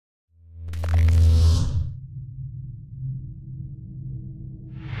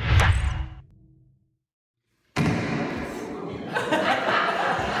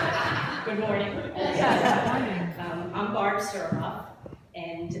Surhoff,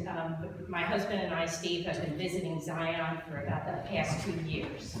 and my husband and I, Steve, have been visiting Zion for about the past 2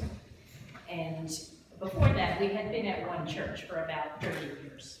 years. And before that, we had been at one church for about 30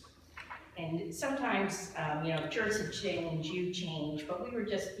 years. And sometimes, churches change, you change, but we were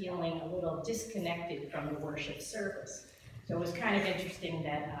just feeling a little disconnected from the worship service. So it was kind of interesting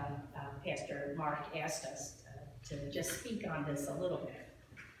that Pastor Mark asked us to just speak on this a little bit.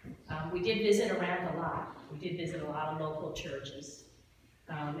 We did visit around a lot. We did visit a lot of local churches.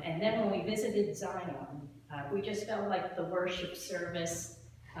 And then when we visited Zion, we just felt like the worship service,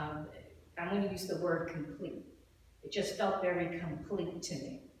 I'm going to use the word complete. It just felt very complete to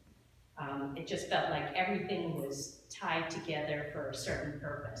me. It just felt like everything was tied together for a certain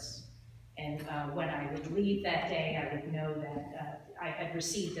purpose. And when I would leave that day, I would know that I had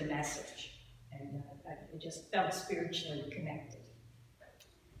received a message. And it just felt spiritually connected.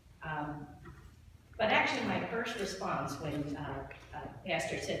 But actually, my first response when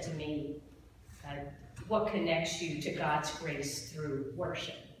Pastor said to me, what connects you to God's grace through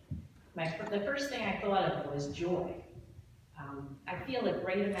worship? The first thing I thought of was joy. I feel a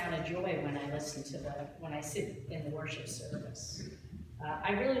great amount of joy when I listen to when I sit in the worship service.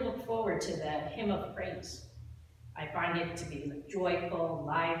 I really look forward to the hymn of praise. I find it to be joyful,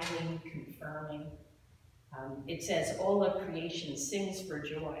 lively, confirming. It says, all of creation sings for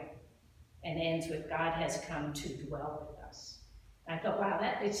joy, and ends with, God has come to dwell with us. And I thought, wow,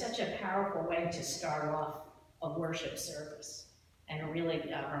 that is such a powerful way to start off a worship service. And it really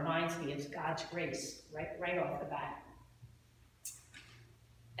reminds me of God's grace right off the bat.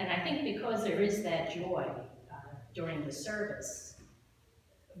 And I think because there is that joy during the service,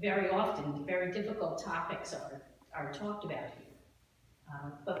 very often very difficult topics are talked about here.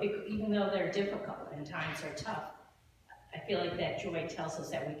 But even though they're difficult and times are tough, I feel like that joy tells us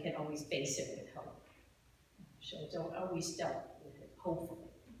that we can always face it with hope. So don't always dealt with it, hopefully.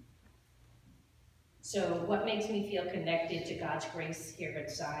 So what makes me feel connected to God's grace here at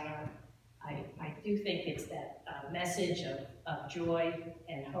Zion? I do think it's that message of joy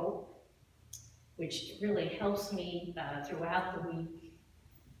and hope, which really helps me throughout the week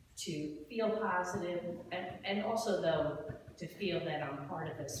to feel positive, and also, though, to feel that I'm part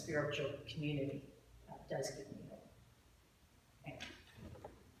of a spiritual community does give me hope. Thank you.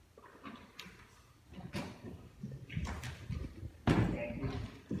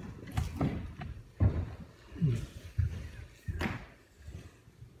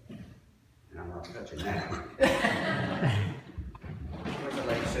 I'm not touching that. First, I'd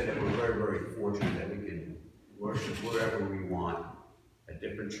like to say that we're very, very fortunate that we can worship wherever we want, at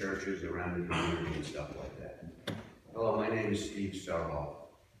different churches around the community and stuff like that. Hello, my name is Steve Surhoff.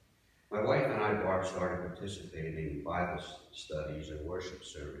 My wife and I, Barb, started participating in Bible studies and worship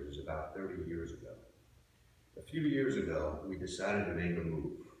services about 30 years ago. A few years ago, we decided to make a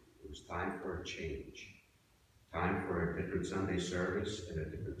move. It was time for a change. Time for a different Sunday service and a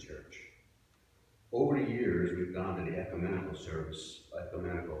different church. Over the years, we've gone to the ecumenical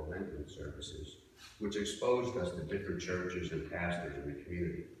Lenten services, which exposed us to different churches and pastors in the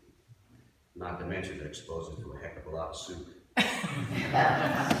community. Not to mention it exposed us to a heck of a lot of soup.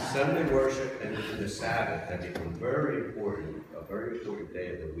 Sunday worship and the Sabbath have become very important, a very important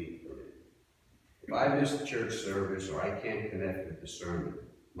day of the week for me. If I miss the church service or I can't connect with the sermon,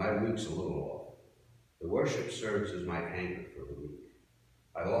 my week's a little off. The worship service is my anchor for the week.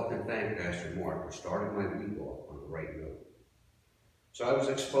 I often thank Pastor Mark for starting my week off on the right note. So I was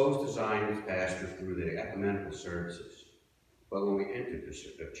exposed to Zion as pastor through the ecumenical services. But when we entered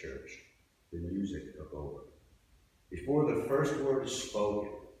the church, the music took over. Before the first word is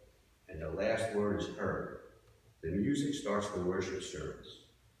spoken and the last word is heard, the music starts the worship service.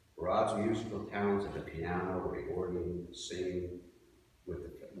 Rod's musical talents at the piano or the organ, singing,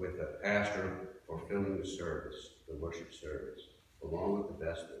 with the pastor fulfilling the service, the worship service, along with the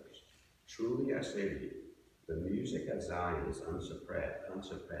vespers. Truly, I say to you, the music at Zion is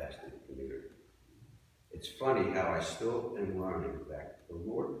unsurpassed in the community. It's funny how I still am learning that the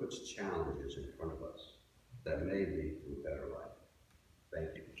Lord puts challenges in front of us that may lead to a better life.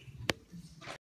 Thank you.